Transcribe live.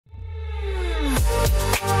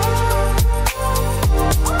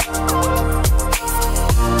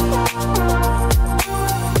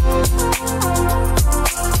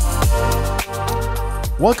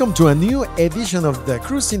Welcome to a new edition of the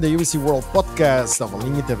Cruise in the UBC World podcast of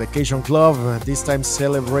Unlimited Vacation Club, this time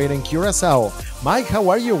celebrating Curaçao. Mike, how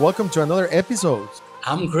are you? Welcome to another episode.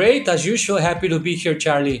 I'm great, as usual. Happy to be here,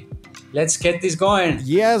 Charlie. Let's get this going.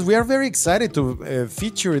 Yes, we are very excited to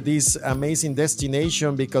feature this amazing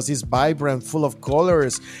destination because it's vibrant, full of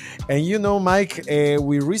colors. And you know, Mike,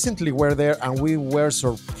 we recently were there and we were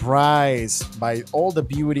surprised by all the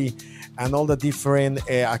beauty and all the different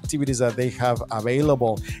activities that they have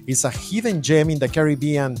available. It's a hidden gem in the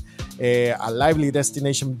Caribbean, a lively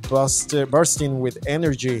destination bursting with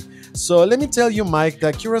energy. So let me tell you, Mike,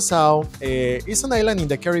 that Curaçao is an island in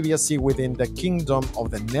the Caribbean Sea within the Kingdom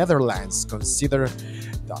of the Netherlands, considered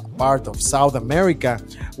part of South America.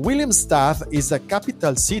 Willemstad is the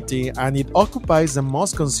capital city and it occupies the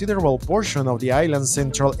most considerable portion of the island's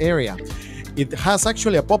central area. It has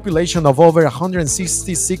actually a population of over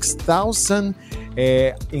 166,000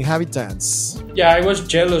 inhabitants. Yeah, I was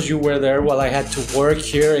jealous you were there while I had to work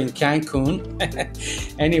here in Cancun.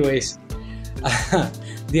 Anyways,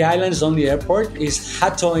 the island's only airport is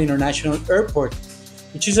Hato International Airport,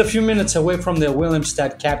 which is a few minutes away from the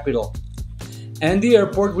Willemstad capital. And the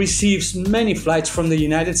airport receives many flights from the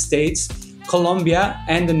United States, Colombia,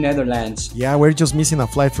 and the Netherlands. Yeah, we're just missing a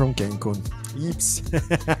flight from Cancun. Oops.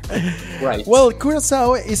 Right. Well,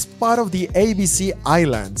 Curaçao is part of the ABC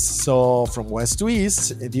Islands. So from west to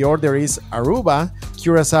east, the order is Aruba,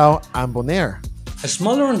 Curaçao, and Bonaire. A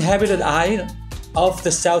smaller inhabited island off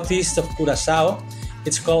the southeast of Curaçao,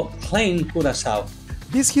 it's called Plain Curaçao.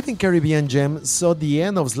 This hidden Caribbean gem saw the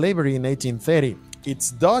end of slavery in 1830.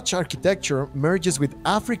 Its Dutch architecture merges with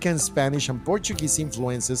African, Spanish, and Portuguese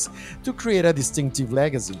influences to create a distinctive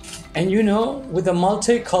legacy. And you know, with a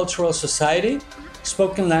multicultural society,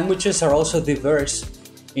 spoken languages are also diverse,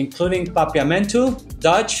 including Papiamentu,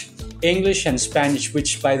 Dutch, English, and Spanish,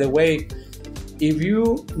 which, by the way, if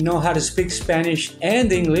you know how to speak Spanish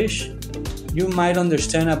and English, you might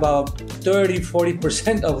understand about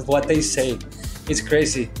 30-40% of what they say. It's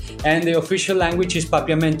crazy. And the official language is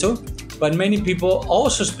Papiamentu, but many people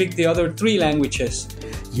also speak the other three languages.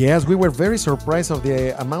 Yes, we were very surprised of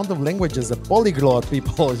the amount of languages, the polyglot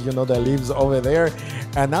people, that lives over there.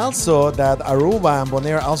 And also that Aruba and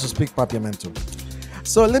Bonaire also speak Papiamentu.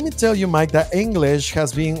 So let me tell you, Mike, that English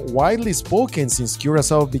has been widely spoken since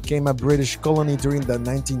Curaçao became a British colony during the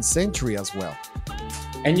 19th century as well.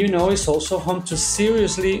 And it's also home to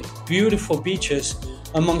seriously beautiful beaches.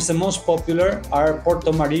 Amongst the most popular are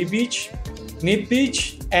Porto Mari Beach, Nip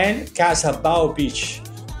Beach, and Casabao Beach.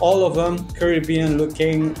 All of them Caribbean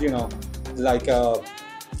looking, like a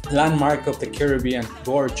landmark of the Caribbean.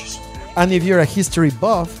 Gorgeous. And if you're a history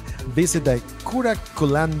buff, visit the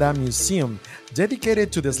Curacolanda Museum,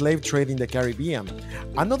 dedicated to the slave trade in the Caribbean.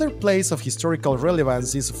 Another place of historical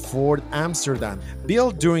relevance is Fort Amsterdam,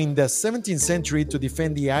 built during the 17th century to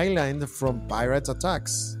defend the island from pirate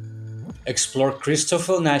attacks. Explore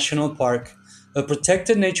Christoffel National Park, a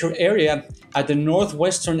protected nature area at the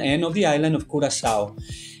northwestern end of the island of Curaçao.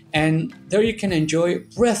 And there you can enjoy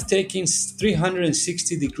breathtaking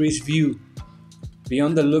 360 degrees view. Be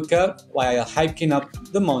on the lookout while hiking up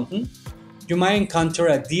the mountain. You might encounter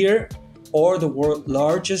a deer or the world's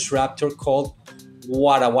largest raptor called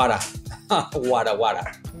Wara Wara. Wara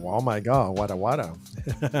Wara. Oh my God, Wara Wara.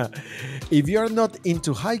 If you're not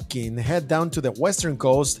into hiking, head down to the western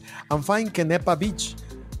coast and find Kenepa Beach,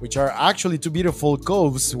 which are actually two beautiful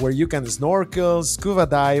coves where you can snorkel, scuba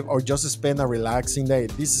dive, or just spend a relaxing day.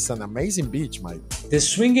 This is an amazing beach, Mike. The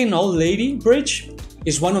Swinging Old Lady Bridge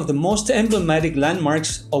is one of the most emblematic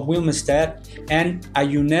landmarks of Willemstad and a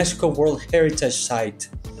UNESCO World Heritage Site.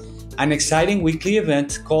 An exciting weekly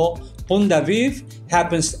event called Pont d'Aviv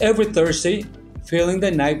happens every Thursday, filling the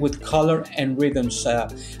night with color and rhythms.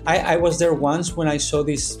 I was there once when I saw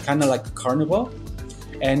this kind of like a carnival,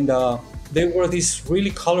 and they wore these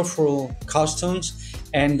really colorful costumes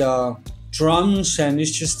and drums, and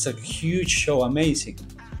it's just a huge show, amazing.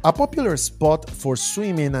 A popular spot for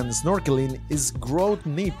swimming and snorkeling is Groot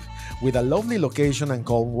Nip, with a lovely location and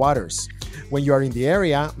calm waters. When you are in the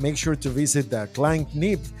area, make sure to visit the Klein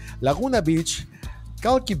Nip, Laguna Beach,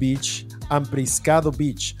 Kalki Beach, and Priscado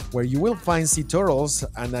Beach, where you will find sea turtles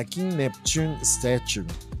and a King Neptune statue.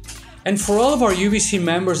 And for all of our UBC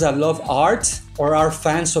members that love art or are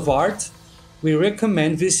fans of art, we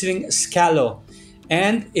recommend visiting Scalo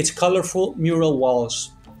and its colorful mural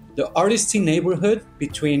walls. The artisty neighborhood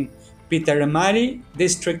between Piteremari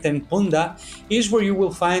district and Punda is where you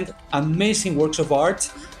will find amazing works of art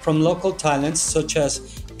from local talents such as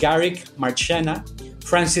Garrick Marchena,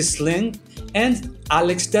 Francis Ling, and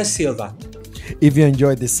Alex da Silva. If you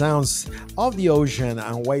enjoy the sounds of the ocean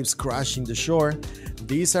and waves crashing the shore,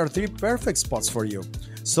 These are three perfect spots for you.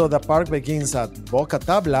 So the park begins at Boca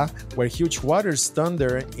Tabla, where huge waters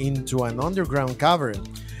thunder into an underground cavern.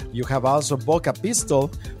 You have also Boca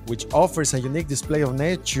Pistol, which offers a unique display of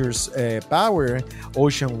nature's power.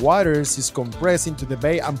 Ocean waters is compressed into the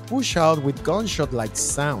bay and pushed out with gunshot-like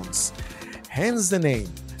sounds. Hence the name.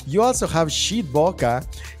 You also have Sheet Boca,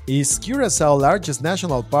 is Curaçao's largest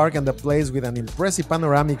national park and a place with an impressive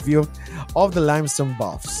panoramic view of the limestone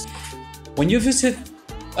bluffs. When you visit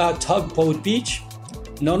Tugboat Beach,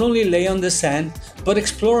 not only lay on the sand, but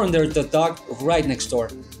explore under the dock right next door.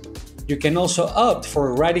 You can also opt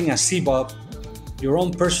for riding a sea bob, your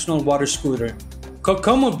own personal water scooter.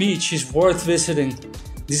 Kokomo Beach is worth visiting.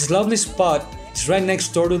 This lovely spot is right next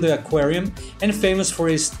door to the aquarium and famous for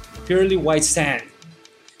its purely white sand.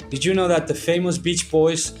 Did you know that the famous Beach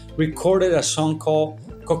Boys recorded a song called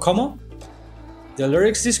Kokomo? The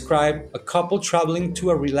lyrics describe a couple traveling to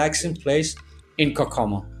a relaxing place in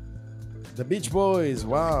Kokomo. The Beach Boys,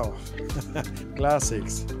 wow.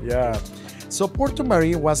 Classics, yeah. So Puerto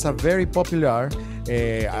Marie was a very popular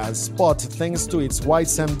spot thanks to its white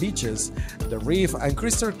sand beaches, the reef, and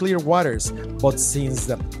crystal clear waters. But since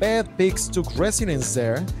the pet pigs took residence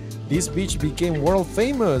there, this beach became world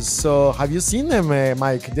famous. So have you seen them,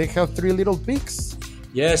 Mike? They have three little pigs.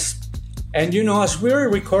 Yes, and as we're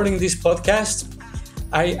recording this podcast,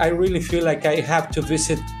 I really feel like I have to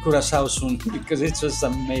visit Curaçao soon because it's just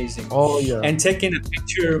amazing. Oh, yeah. And taking a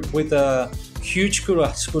picture with a huge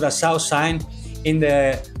Curaçao sign in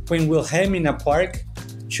the Queen Wilhelmina Park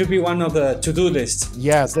should be one of the to-do lists.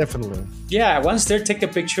 Yes, definitely. Yeah, once there, take a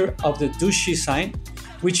picture of the douchey sign,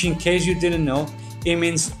 which in case you didn't know, it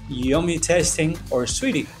means yummy tasting or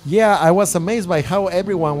sweetie. Yeah, I was amazed by how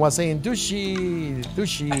everyone was saying douchey,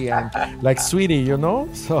 douchey, and like sweetie,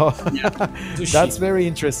 So Yeah, that's very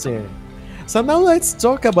interesting. So now let's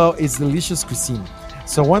talk about its delicious cuisine.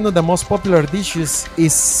 So one of the most popular dishes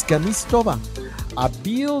is canistova, a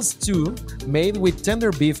veal stew made with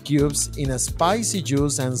tender beef cubes in a spicy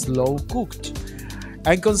juice and slow cooked.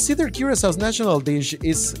 And considered Curaçao's national dish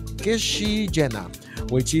is quechillena,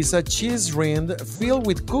 which is a cheese rind filled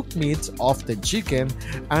with cooked meat, often chicken,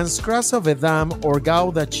 and scraps of Edam or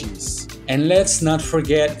Gouda cheese. And let's not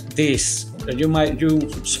forget this.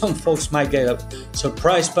 Some folks might get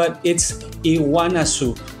surprised, but it's iguana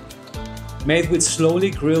soup, made with slowly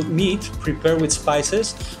grilled meat, prepared with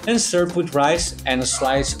spices, and served with rice and a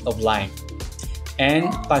slice of lime. And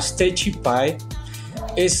pastechi pie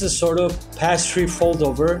is a sort of pastry fold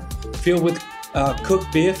over filled with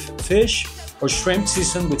cooked beef, fish, or shrimp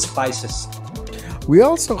seasoned with spices. We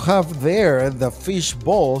also have there the fish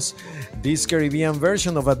balls. This Caribbean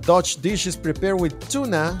version of a Dutch dish is prepared with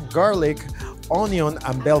tuna, garlic, onion,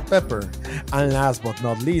 and bell pepper. And last but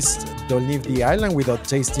not least, don't leave the island without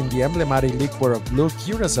tasting the emblematic liqueur of blue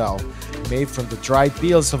Curaçao, made from the dried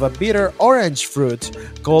peels of a bitter orange fruit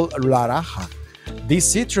called laraja.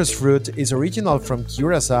 This citrus fruit is original from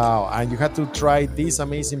Curaçao, and you have to try this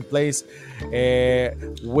amazing place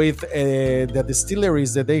with the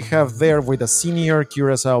distilleries that they have there with a senior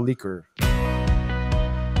Curaçao liquor.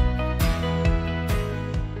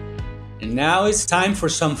 And now it's time for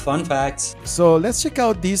some fun facts. So let's check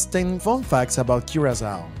out these 10 fun facts about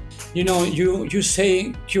Curaçao. You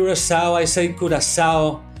say Curaçao, I say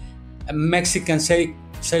Curaçao, Mexican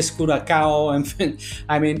says Curacao, and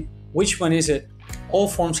I mean, which one is it? All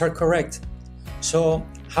forms are correct. So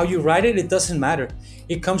how you write it doesn't matter.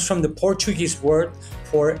 It comes from the Portuguese word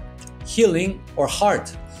for healing or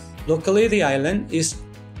heart. Locally, the island is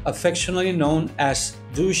affectionately known as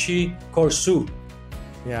Dushi Corsu.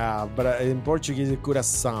 Yeah, but in Portuguese, it's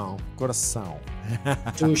Curaçao. Curaçao.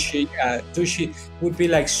 Dushi would be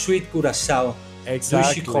like sweet Curaçao.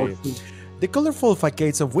 Exactly. Dushi Corsu. The colorful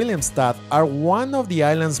facades of Willemstad are one of the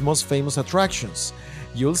island's most famous attractions.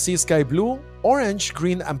 You'll see sky blue, orange,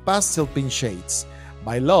 green, and pastel pink shades.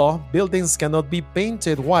 By law, buildings cannot be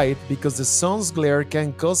painted white because the sun's glare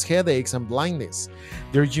can cause headaches and blindness.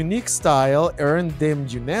 Their unique style earned them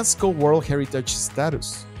UNESCO World Heritage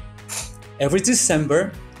status. Every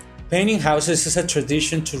December, painting houses is a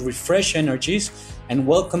tradition to refresh energies and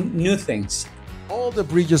welcome new things. All the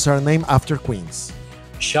bridges are named after queens.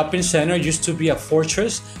 Shopping center used to be a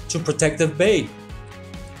fortress to protect the bay.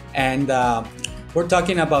 And we're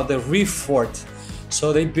talking about the Reef Fort.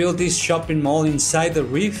 So they built this shopping mall inside the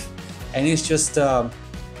reef, and it's just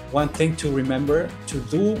one thing to remember to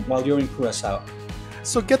do while you're in Curaçao.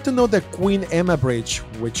 So get to know the Queen Emma Bridge,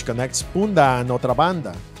 which connects Punda and Otra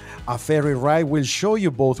Banda. A ferry ride will show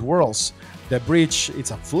you both worlds. The bridge,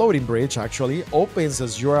 it's a floating bridge actually, opens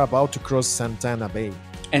as you're about to cross Santana Bay.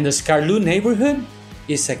 And the Scarlou neighborhood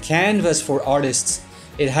is a canvas for artists.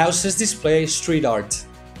 It houses display street art.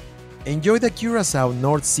 Enjoy the Curaçao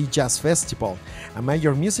North Sea Jazz Festival, a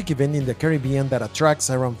major music event in the Caribbean that attracts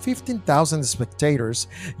around 15,000 spectators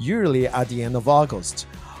yearly at the end of August.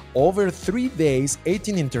 Over 3 days,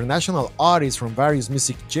 18 international artists from various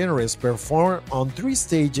music genres perform on 3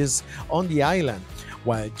 stages on the island.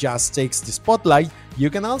 While jazz takes the spotlight, you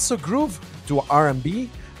can also groove to R&B,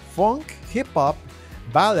 funk, hip-hop,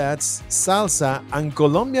 ballads, salsa, and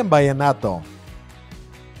Colombian vallenato.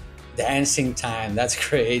 Dancing time, that's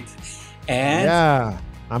great. And Yeah,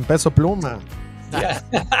 and Peso Pluma. yeah.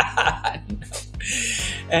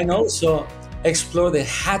 And also explore the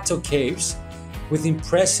Hato Caves with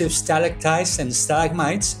impressive stalactites and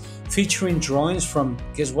stalagmites featuring drawings from,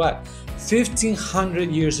 guess what, 1500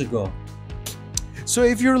 years ago. So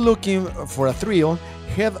if you're looking for a thrill,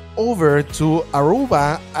 head over to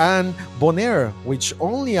Aruba and Bonaire, which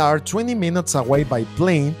only are 20 minutes away by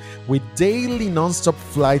plane, with daily non-stop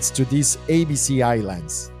flights to these ABC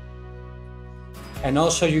islands. And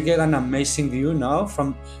also you get an amazing view now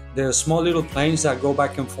from the small little planes that go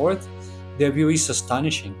back and forth. The view is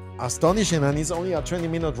astonishing. Astonishing, and it's only a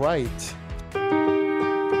 20-minute ride.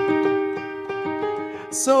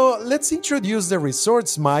 So let's introduce the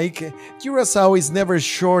resorts, Mike. Curaçao is never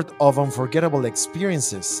short of unforgettable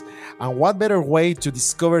experiences. And what better way to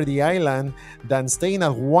discover the island than staying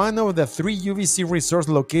at one of the 3 UVC resorts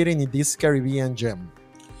located in this Caribbean gem?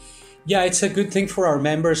 Yeah, it's a good thing for our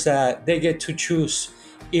members that they get to choose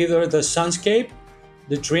either the Sunscape,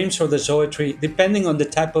 the Dreams, or the Zoetry, depending on the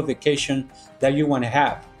type of vacation that you want to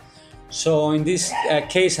have. So in this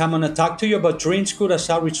case, I'm going to talk to you about Dreams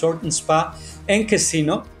Curaçao Resort and Spa and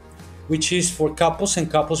Casino, which is for couples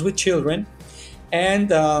and couples with children.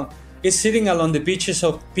 And it's sitting along the beaches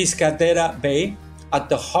of Piscadera Bay at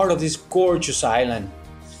the heart of this gorgeous island.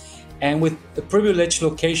 And with a privileged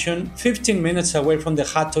location 15 minutes away from the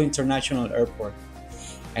Hato International Airport.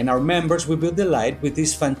 And our members will be delighted with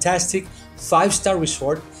this fantastic 5-star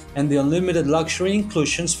resort and the unlimited luxury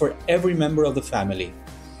inclusions for every member of the family.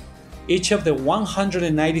 Each of the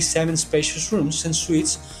 197 spacious rooms and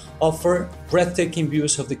suites offer breathtaking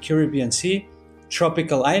views of the Caribbean Sea,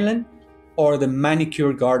 tropical island, or the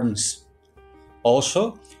manicure gardens.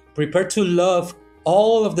 Also, prepare to love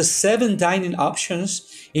all of the 7 dining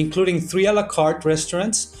options, including 3 a la carte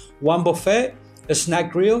restaurants, 1 buffet, a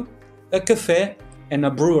snack grill, a cafe, and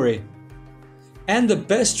a brewery. And the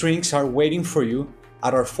best drinks are waiting for you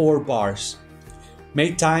at our 4 bars.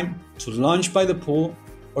 Make time to lunch by the pool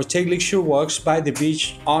or take leisure walks by the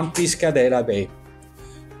beach on Piscadera Bay.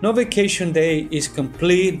 No vacation day is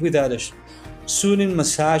complete without a soothing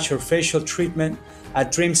massage or facial treatment at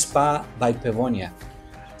Dream Spa by Pevonia.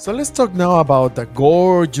 So let's talk now about the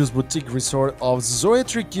gorgeous boutique resort of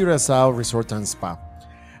Zoetry Curaçao Resort and Spa.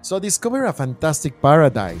 So discover a fantastic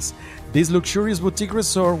paradise. This luxurious boutique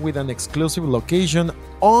resort with an exclusive location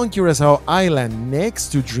on Curaçao Island next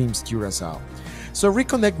to Dreams Curaçao. So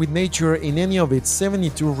reconnect with nature in any of its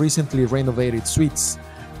 72 recently renovated suites.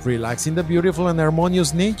 Relax in the beautiful and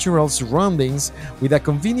harmonious natural surroundings with a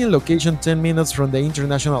convenient location 10 minutes from the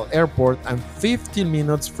international airport and 15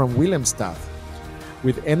 minutes from Willemstad.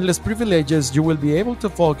 With endless privileges, you will be able to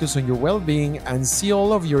focus on your well-being and see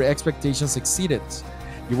all of your expectations exceeded.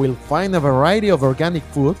 You will find a variety of organic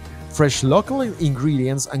food, fresh local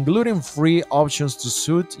ingredients, and gluten-free options to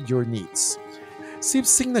suit your needs. Sip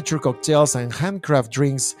signature cocktails and handcraft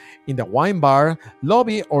drinks in the wine bar,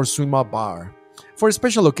 lobby, or swim-up bar. For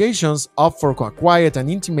special occasions, opt for a quiet and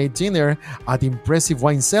intimate dinner at the impressive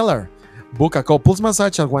wine cellar. Book a couples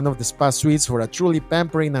massage at one of the spa suites for a truly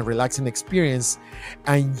pampering and relaxing experience.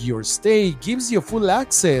 And your stay gives you full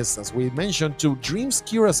access, as we mentioned, to Dreams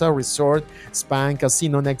Curaçao Resort, Spa and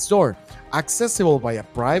Casino next door, accessible by a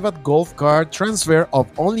private golf cart transfer of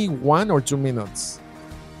only 1 or 2 minutes.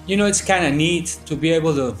 You know, it's kind of neat to be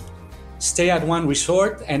able to stay at one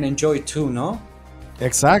resort and enjoy 2, no?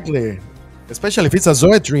 Exactly. Especially if it's a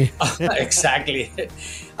Zoetry. Exactly.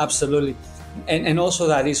 Absolutely. And also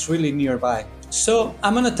that is really nearby. So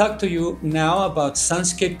I'm going to talk to you now about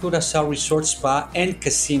Sunscape Curaçao Resort Spa and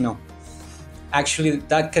Casino. Actually,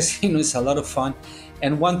 that casino is a lot of fun.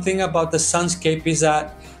 And one thing about the Sunscape is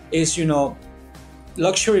that is,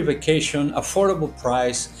 luxury vacation, affordable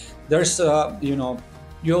price. There's,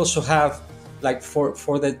 you also have, like for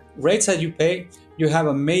the rates that you pay, you have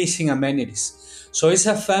amazing amenities. So it's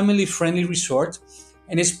a family-friendly resort,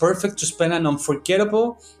 and it's perfect to spend an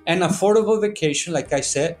unforgettable and affordable vacation, like I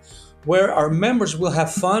said, where our members will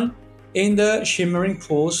have fun in the shimmering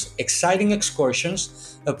pools, exciting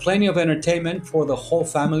excursions, plenty of entertainment for the whole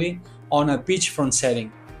family on a beachfront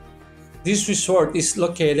setting. This resort is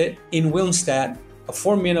located in Willemstad, a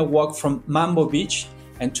 4-minute walk from Mambo Beach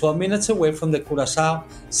and 12 minutes away from the Curaçao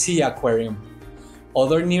Sea Aquarium.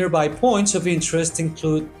 Other nearby points of interest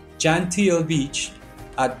include Gentile Beach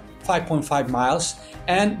at 5.5 miles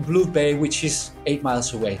and Blue Bay, which is 8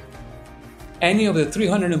 miles away. Any of the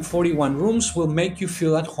 341 rooms will make you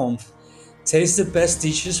feel at home. Taste the best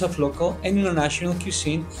dishes of local and international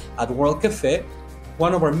cuisine at World Cafe,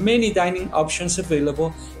 one of our many dining options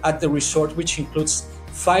available at the resort, which includes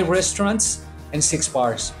 5 restaurants and 6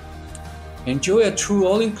 bars. Enjoy a true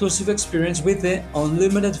all-inclusive experience with the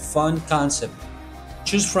unlimited fun concept.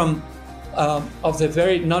 Choose from of the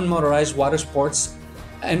very non-motorized water sports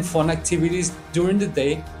and fun activities during the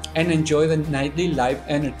day and enjoy the nightly live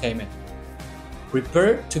entertainment.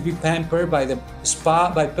 Prepare to be pampered by the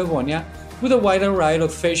Spa by Pevonia with a wide array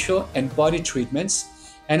of facial and body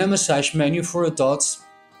treatments and a massage menu for adults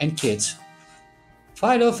and kids.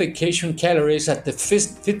 Fight off vacation calories at the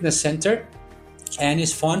fitness center and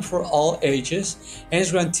is fun for all ages and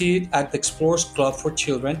is guaranteed at the Explorers Club for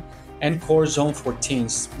children and Core Zone for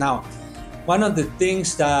teens. Now, one of the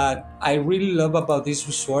things that I really love about this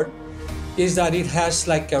resort is that it has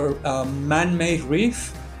like a man-made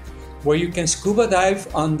reef where you can scuba dive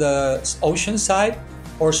on the ocean side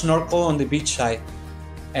or snorkel on the beach side.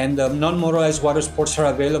 And the non-motorized water sports are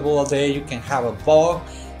available all day. You can have a ball,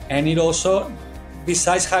 and it also,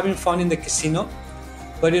 besides having fun in the casino,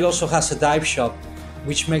 but it also has a dive shop,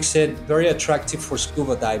 which makes it very attractive for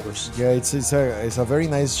scuba divers. Yeah, it's a very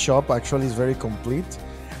nice shop. Actually, it's very complete,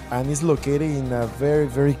 and it's located in a very,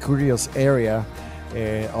 very curious area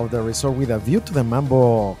of the resort with a view to the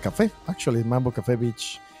Mambo Cafe. Actually, Mambo Cafe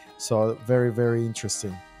Beach. So very, very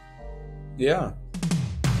interesting. Yeah.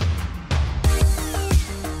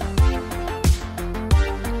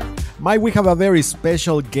 Mike, we have a very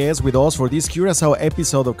special guest with us for this Curaçao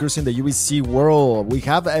episode of Cruising the UBC World. We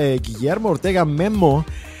have Guillermo Ortega Memo,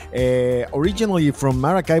 originally from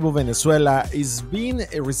Maracaibo, Venezuela. He's been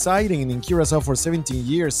residing in Curaçao for 17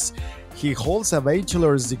 years. He holds a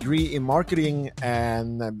bachelor's degree in marketing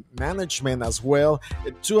and management as well,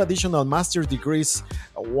 2 additional master's degrees,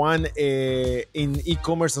 one in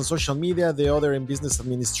e-commerce and social media, the other in business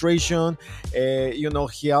administration.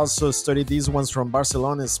 He also studied these ones from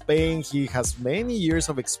Barcelona, Spain. He has many years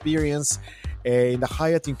of experience in the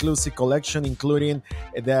Hyatt Inclusive Collection, including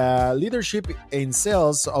the leadership in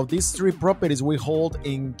sales of these 3 properties we hold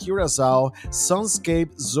in Curaçao: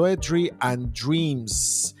 Sunscape, Zoetry, and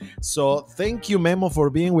Dreams. So thank you, Memo,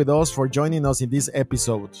 for being with us, for joining us in this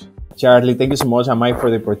episode. Charlie, thank you so much, Mike,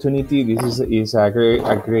 for the opportunity. This is a great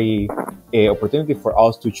opportunity for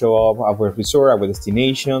us to show off our resort, our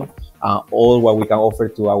destination, all what we can offer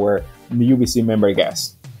to our UBC member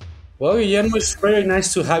guests. Well, Guillermo, it's very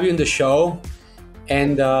nice to have you in the show.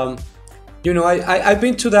 And, I've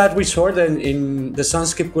been to that resort in the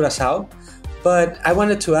Sunscape Curaçao, but I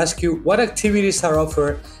wanted to ask you, what activities are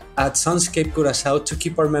offered at Sunscape Curaçao to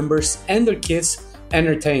keep our members and their kids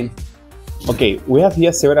entertained? Okay, we have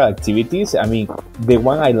here several activities. I mean, the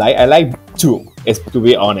one I like 2, to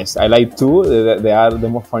be honest. I like 2, they are the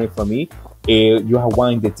most funny for me. You have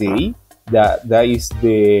one in the day. That is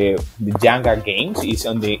the Jenga games. It's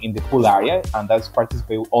in the pool area, and that's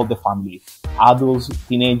participate with all the family, adults,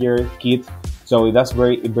 teenagers, kids. So that's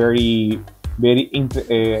very, very, very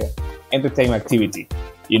entertaining activity,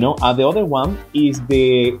 And the other one is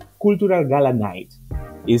the Cultural Gala Night.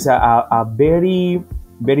 It's a very,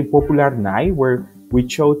 very popular night where we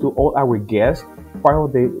show to all our guests part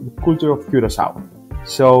of the culture of Curaçao.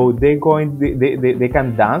 So they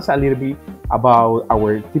can dance a little bit about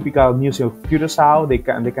our typical music of Curaçao. They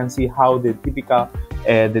can see how the typical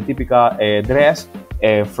dress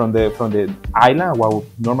from the island, what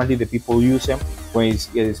normally the people use them when it's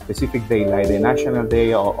a specific day, like the National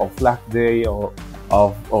Day or Flag Day or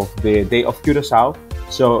of the Day of Curaçao.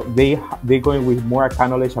 So they going with more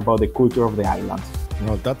knowledge about the culture of the island.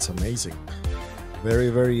 Well, that's amazing. Very,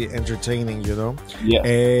 very entertaining, Yeah.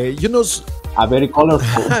 Very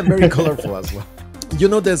colorful. Very colorful as well.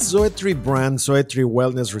 The Zoetry brand, Zoetry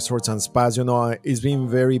Wellness Resorts and Spas, is being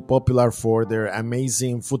very popular for their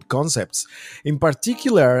amazing food concepts. In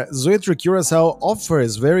particular, Zoetry Curaçao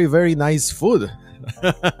offers very, very nice food.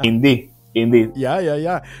 Indeed.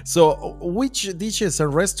 Yeah. So, which dishes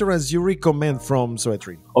and restaurants you recommend from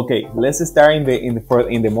Zoetry? Okay, let's start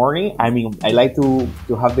in the morning. I mean, I like to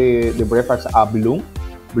have the breakfast at Bloom.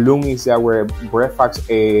 Bloom is our breakfast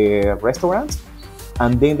restaurant,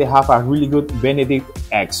 and then they have a really good Benedict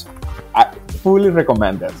eggs. Fully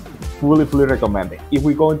recommended. Fully recommended. If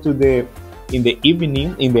we go in the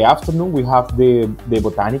afternoon, we have the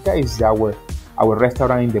Botanica. Is our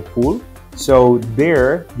restaurant in the pool. So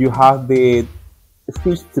there you have the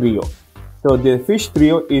fish trio. So the fish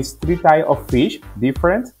trio is three types of fish,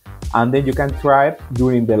 different, and then you can try it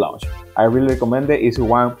during the lunch. I really recommend it. It's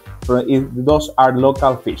one, those are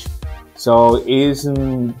local fish. So is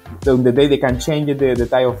on the day they can change the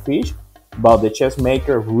type of fish, but the chef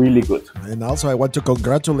maker really good. And also, I want to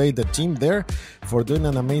congratulate the team there for doing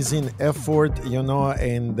an amazing effort, in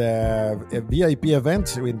the VIP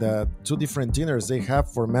event with the two different dinners they have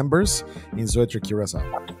for members in Suetre, Curaçao.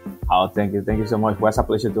 Oh, thank you so much. It was a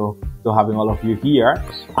pleasure to having all of you here.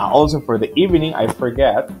 Also for the evening, I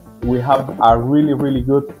forget, we have a really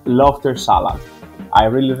good lobster salad. I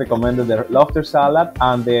really recommend the lobster salad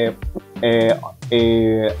and the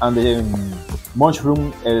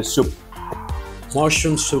mushroom soup.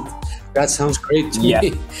 Mushroom soup. That sounds great to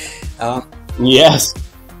me. Yes.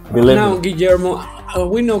 Now, Guillermo,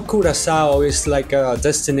 we know Curacao is like a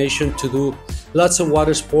destination to do lots of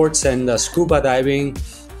water sports and scuba diving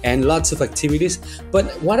and lots of activities. But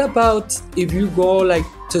what about if you go like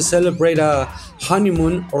to celebrate a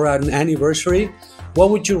honeymoon or an anniversary? What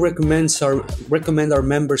would you recommend our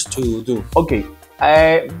members to do? Okay,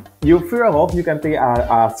 you fear of you can take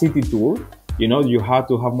a city tour. You have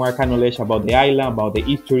to have more knowledge about the island, about the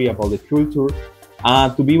history, about the culture.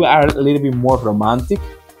 To be a little bit more romantic,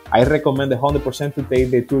 I recommend 100% to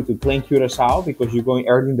take the tour to Plain Curaçao because you're going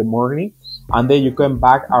early in the morning, and then you come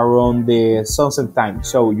back around the sunset time.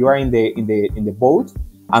 So you are in the boat,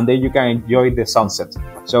 and then you can enjoy the sunset.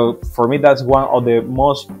 So for me, that's one of the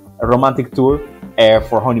most romantic tour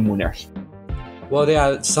for honeymooners. Well,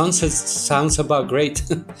 yeah, sunsets sounds about great.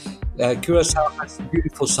 Curacao has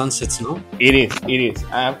beautiful sunsets, no? It is.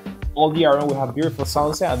 All year round we have beautiful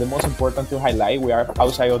sunset, and the most important to highlight, we are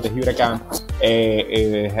outside of the hurricane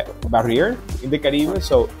barrier in the Caribbean,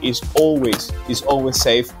 so it's always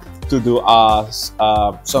safe to do a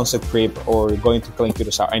sunset trip or going to Plain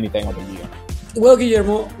Curaçao any time of the year. Well,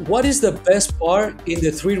 Guillermo, what is the best part in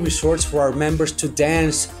the three resorts for our members to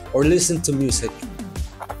dance or listen to music?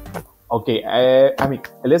 Okay,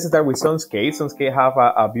 let's start with Sunscape. Sunscape have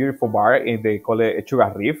a beautiful bar, they call it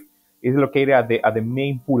Sugar Reef. It's located at the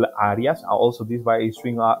main pool areas. Also, this bar is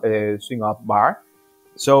swing up bar.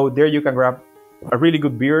 So there you can grab a really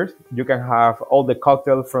good beer. You can have all the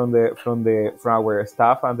cocktails from our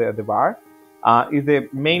staff and the bar. It's the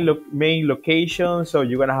main location, so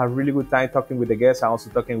you're gonna have really good time talking with the guests and also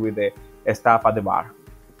talking with the staff at the bar.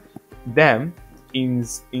 Then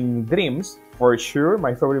in Dreams, for sure,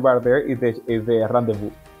 my favorite bar there is the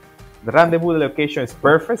Rendezvous. The Rendezvous location is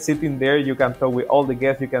perfect. Sitting there, you can talk with all the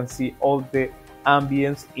guests. You can see all the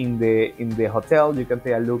ambience in the hotel. You can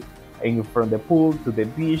take a look from the pool to the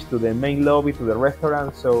beach to the main lobby to the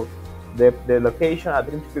restaurant. So the location at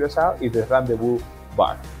Dreams Curaçao is the Rendezvous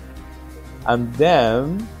bar. And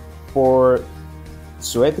then for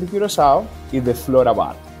Suetre Curaçao is the Flora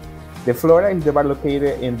bar. The Flora is the bar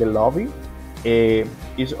located in the lobby.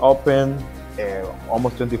 It's open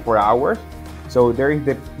almost 24 hours. So there is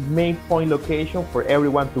the main point location for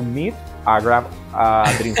everyone to meet, grab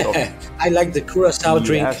a drink. I like the Curaçao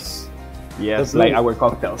drink. Yes, like our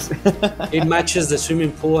cocktails. It matches the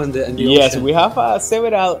swimming pool and the yes, ocean. We have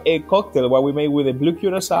several cocktails what we made with the blue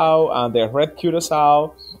Curaçao and the red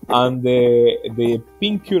Curaçao and the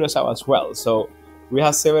pink Curaçao as well. So we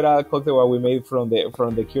have several cocktails what we made from the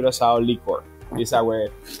Curaçao liquor. These are our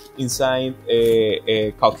inside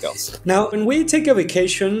cocktails. Now, when we take a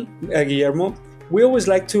vacation, Guillermo, we always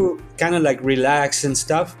like to kind of like relax and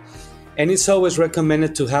stuff. And it's always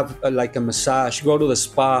recommended to have like a massage, go to the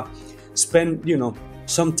spa, spend,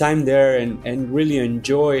 some time there and really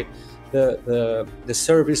enjoy the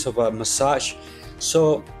service of a massage.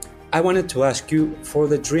 So I wanted to ask you for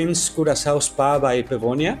the Dreams Curaçao Spa by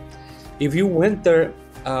Pevonia, if you went there,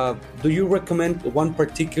 do you recommend one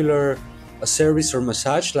particular service or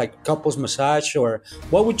massage, like couples massage, or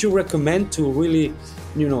what would you recommend to really,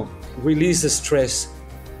 release the stress?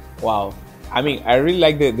 Wow. I mean, I really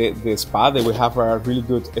like the spa that we have a really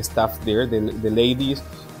good staff there. The ladies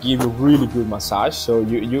give you really good massage. So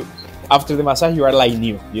you after the massage, you are like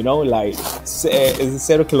new, like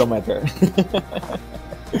 0 kilometer.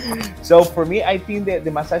 So for me, I think that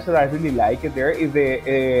the massage that I really like there is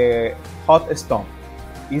the hot stone.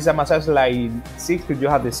 It's a massage like you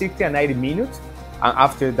have the 60 and 90 minutes. And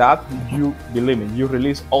after that, you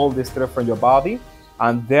release all the stress from your body.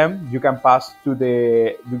 And then you can pass to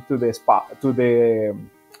the spa, to the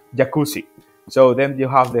jacuzzi. So then you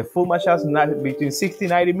have the full massage between 60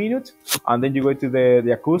 and 90 minutes. And then you go to the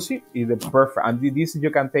jacuzzi. It's perfect. And this you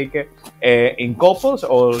can take it in couples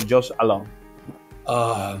or just alone.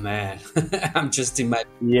 Oh, man. I'm just imagining.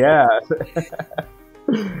 Yeah.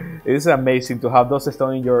 It's amazing to have those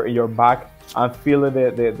stones in your back and feel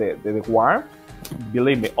the warmth.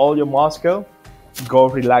 Believe me, all your muscle go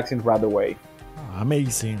relaxing right away.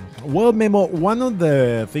 Amazing. Well, Memo, one of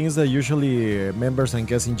the things that usually members and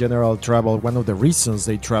guests in general travel, one of the reasons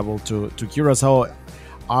they travel to Curacao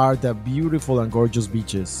are the beautiful and gorgeous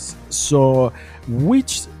beaches. So,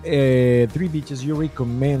 which three beaches you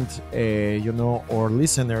recommend, our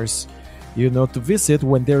listeners, to visit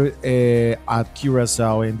when they're at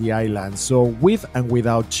Curacao and the island? So, with and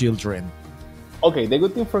without children. Okay, the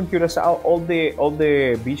good thing from Curacao, all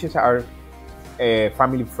the beaches are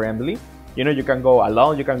family friendly. You can go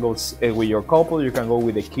alone, you can go with your couple, you can go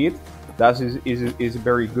with a kid. That is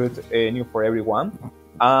very good new for everyone.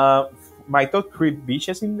 My top three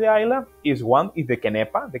beaches in the island one is the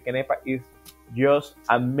Kenepa. The Kenepa is just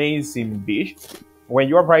amazing beach. When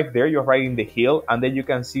you arrive there, you arrive in the hill, and then you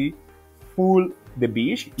can see full the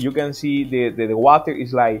beach. You can see the water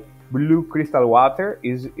is like blue crystal water.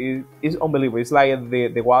 Is unbelievable. It's like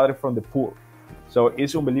the water from the pool. So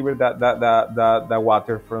it's unbelievable that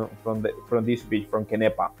water from this beach, from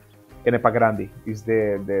Kenepa. Kenepa Grande is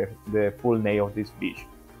the full name of this beach.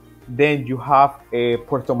 Then you have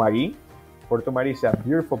Puerto Marín. Puerto Marín is a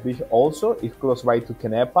beautiful beach also. It's close by to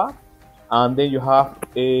Kenepa. And then you have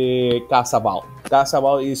Casabal.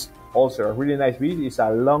 Casabal is also a really nice beach. It's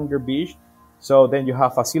a longer beach. So then you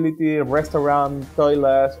have facility, restaurant,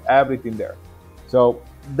 toilets, everything there. So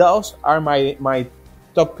those are my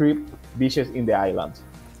top three beaches in the island.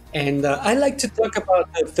 And I like to talk about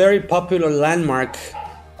a very popular landmark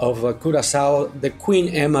of Curacao, the Queen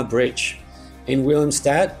Emma Bridge in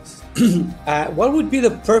Willemstad. What would be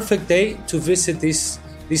the perfect day to visit this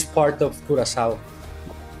part of Curacao?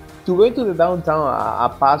 To go to the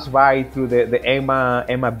downtown, pass by through the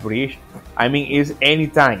Emma Bridge. I mean, it's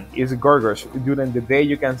anytime. It's gorgeous. During the day,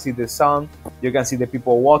 you can see the sun. You can see the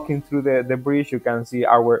people walking through the bridge. You can see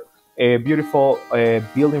our beautiful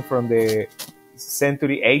building from the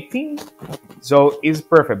century 18. So it's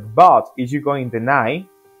perfect. But if you go in the night,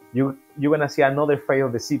 you're gonna see another face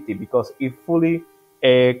of the city, because it fully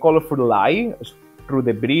colorful light through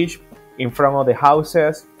the bridge in front of the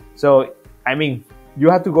houses. So I mean, you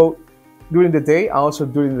have to go during the day and also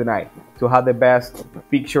during the night to have the best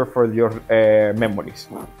picture for your memories.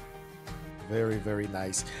 Very, very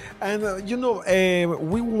nice. And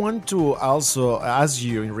we want to also ask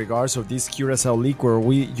you in regards of this Curacao liquor.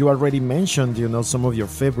 You already mentioned, some of your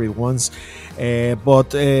favorite ones, but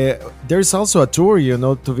there's also a tour,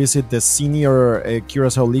 to visit the senior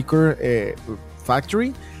Curacao liquor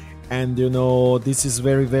factory. And this is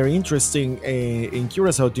very, very interesting in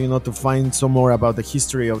Curacao, to find some more about the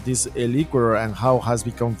history of this liquor and how it has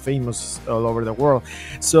become famous all over the world.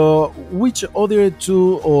 So, which other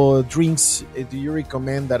two drinks do you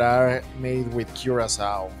recommend that are made with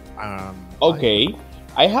Curacao? Okay,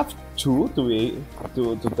 I have two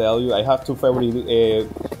to tell you. I have two favorite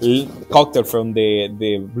cocktails from the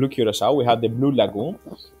Blue Curacao. We have the Blue Lagoon.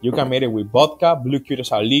 You can make it with vodka, Blue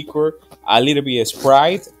Curacao liquor, a little bit of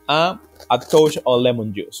Sprite, and a touch of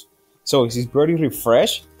lemon juice. So it's very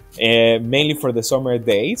refresh, mainly for the summer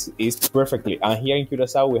days. It's perfectly. And here in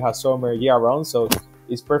Curacao, we have summer year round, so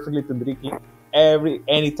it's perfectly to drink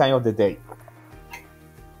any time of the day.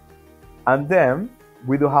 And then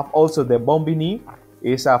we do have also the Bombini.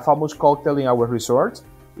 It's a famous cocktail in our resort.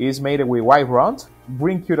 It's made with white rum,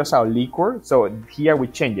 green Curacao liquor. So here we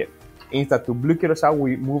change it. Instead to blue Curacao,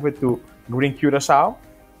 we move it to green Curacao,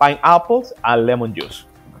 pineapples, and lemon juice.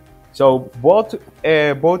 So both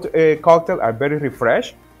cocktails are very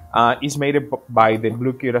refresh. It's made by the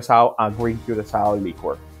blue Curacao and green Curacao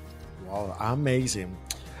liquor. Wow, amazing.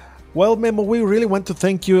 Well, Memo, we really want to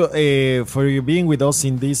thank you for you being with us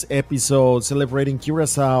in this episode celebrating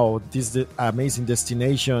Curacao, this amazing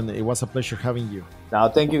destination. It was a pleasure having you. Now,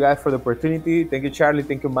 thank you guys for the opportunity. Thank you, Charlie.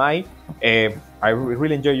 Thank you, Mike. I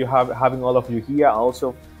really enjoy having all of you here.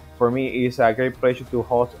 Also, for me, it's a great pleasure to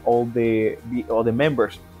host all the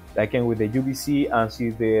members that came with the UBC and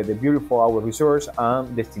see the beautiful our resorts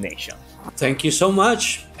and destination. Thank you so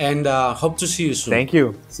much, and hope to see you soon. Thank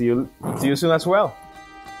you. See you soon as well.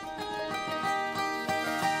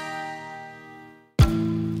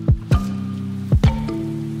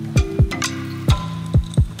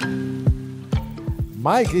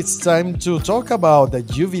 Mike, it's time to talk about the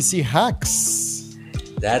UVC hacks.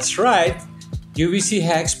 That's right. UVC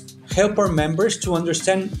hacks help our members to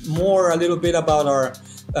understand a little bit about our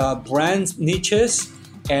brand niches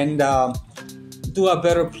and do a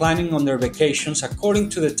better planning on their vacations according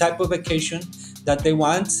to the type of vacation that they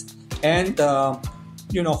want and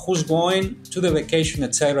who's going to the vacation,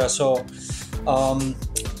 etc. So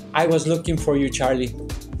I was looking for you, Charlie,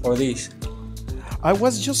 for this. I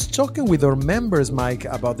was just talking with our members, Mike,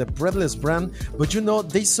 about the breadless brand, but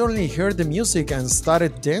they suddenly heard the music and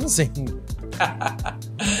started dancing.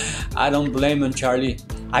 I don't blame them, Charlie.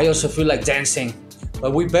 I also feel like dancing.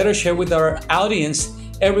 But we better share with our audience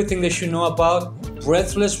everything they should know about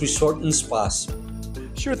Breathless Resort and Spas.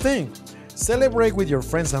 Sure thing. Celebrate with your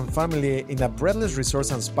friends and family in a Breathless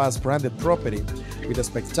Resorts and Spas branded property with a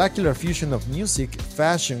spectacular fusion of music,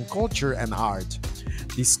 fashion, culture, and art.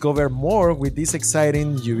 Discover more with these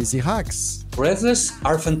exciting UVC hacks. Breathless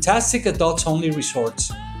are fantastic adults-only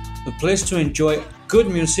resorts, a place to enjoy good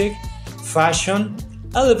music, fashion,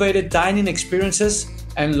 elevated dining experiences,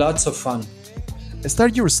 and lots of fun.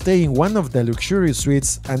 Start your stay in one of the luxurious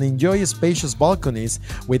suites and enjoy spacious balconies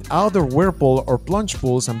with outdoor whirlpool or plunge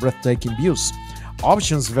pools and breathtaking views.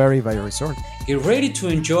 Options vary by resort. Get ready to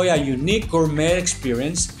enjoy a unique gourmet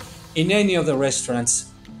experience in any of the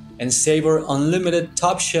restaurants and savor unlimited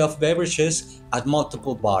top-shelf beverages at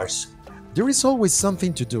multiple bars. There is always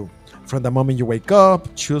something to do. From the moment you wake up,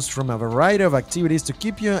 choose from a variety of activities to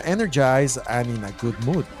keep you energized and in a good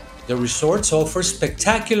mood. The resorts offer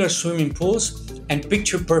spectacular swimming pools and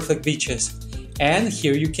picture-perfect beaches. And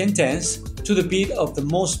here you can dance to the beat of the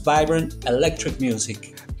most vibrant electric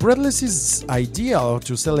music. Breathless is ideal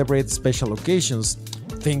to celebrate special occasions.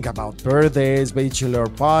 Think about birthdays, bachelor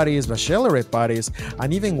parties, bachelorette parties,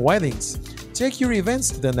 and even weddings. Take your events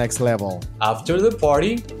to the next level. After the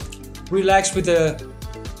party, relax with the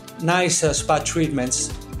nice spa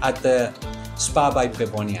treatments at the Spa by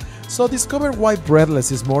Peponia. So discover why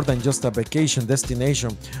Breathless is more than just a vacation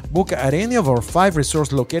destination. Book at any of our 5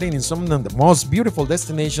 resorts located in some of the most beautiful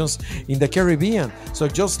destinations in the Caribbean. So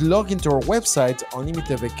just log into our website,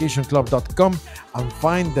 unlimitedvacationclub.com, and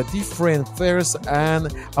find the different fares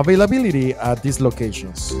and availability at these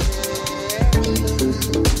locations.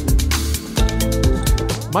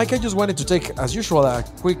 Mike, I just wanted to take, as usual, a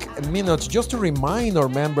quick minute just to remind our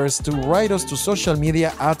members to write us to social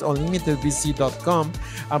media at unlimitedbc.com,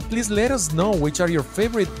 and please let us know which are your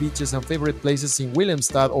favorite beaches and favorite places in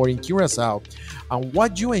Willemstad or in Curaçao, and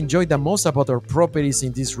what you enjoy the most about our properties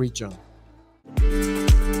in this region.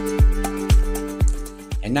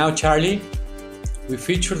 And now, Charlie, we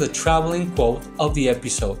feature the traveling quote of the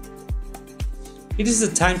episode. It is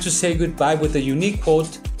the time to say goodbye with the unique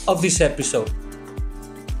quote of this episode.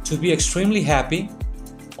 To be extremely happy,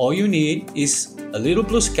 all you need is a little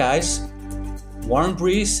blue skies, warm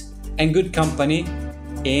breeze, and good company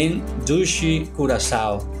in douchey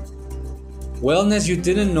Curaçao. Wellness you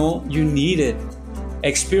didn't know you needed.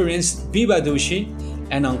 Experience Viva Douche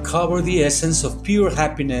and uncover the essence of pure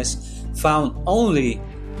happiness found only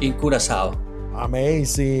in Curaçao.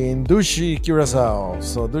 Amazing, douchey Curaçao.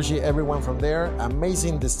 So douchey everyone from there,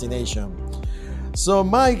 amazing destination. So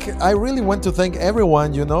Mike, I really want to thank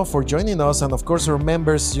everyone, for joining us, and of course our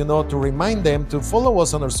members, to remind them to follow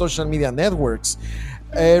us on our social media networks.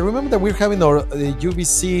 Remember that we're having our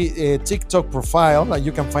UVC TikTok profile, and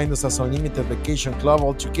you can find us as Unlimited Vacation Club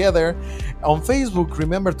all together. On Facebook,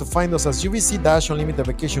 remember to find us as UVC-Unlimited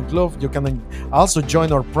Vacation Club. You can also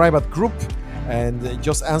join our private group and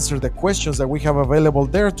just answer the questions that we have available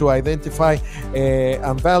there to identify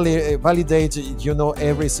and validate,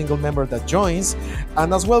 every single member that joins.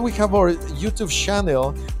 And as well, we have our YouTube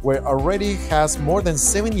channel where already has more than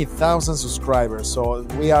 70,000 subscribers. So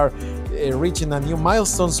we are reaching a new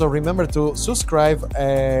milestone. So remember to subscribe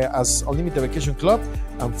as Unlimited Vacation Club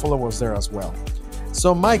and follow us there as well.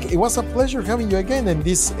 So Mike, it was a pleasure having you again in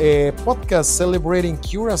this podcast celebrating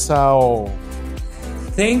Curaçao.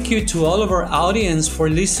 Thank you to all of our audience for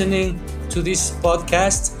listening to this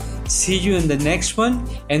podcast. See you in the next one.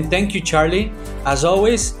 And thank you, Charlie. As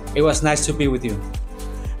always, it was nice to be with you.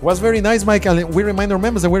 It was very nice, Mike. And we remind our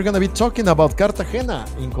members that we're going to be talking about Cartagena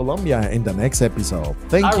in Colombia in the next episode.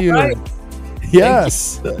 Thank you. Right.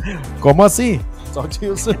 Yes. Thank you. ¿Cómo así? Talk to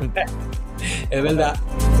you soon. Es verdad.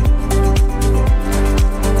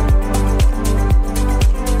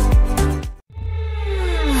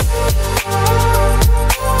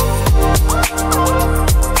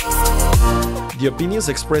 The opinions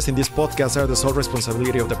expressed in this podcast are the sole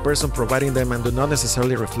responsibility of the person providing them and do not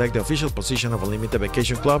necessarily reflect the official position of Unlimited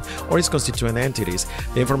Vacation Club or its constituent entities.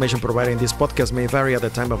 The information provided in this podcast may vary at the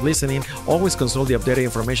time of listening. Always consult the updated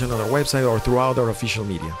information on our website or throughout our official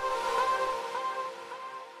media.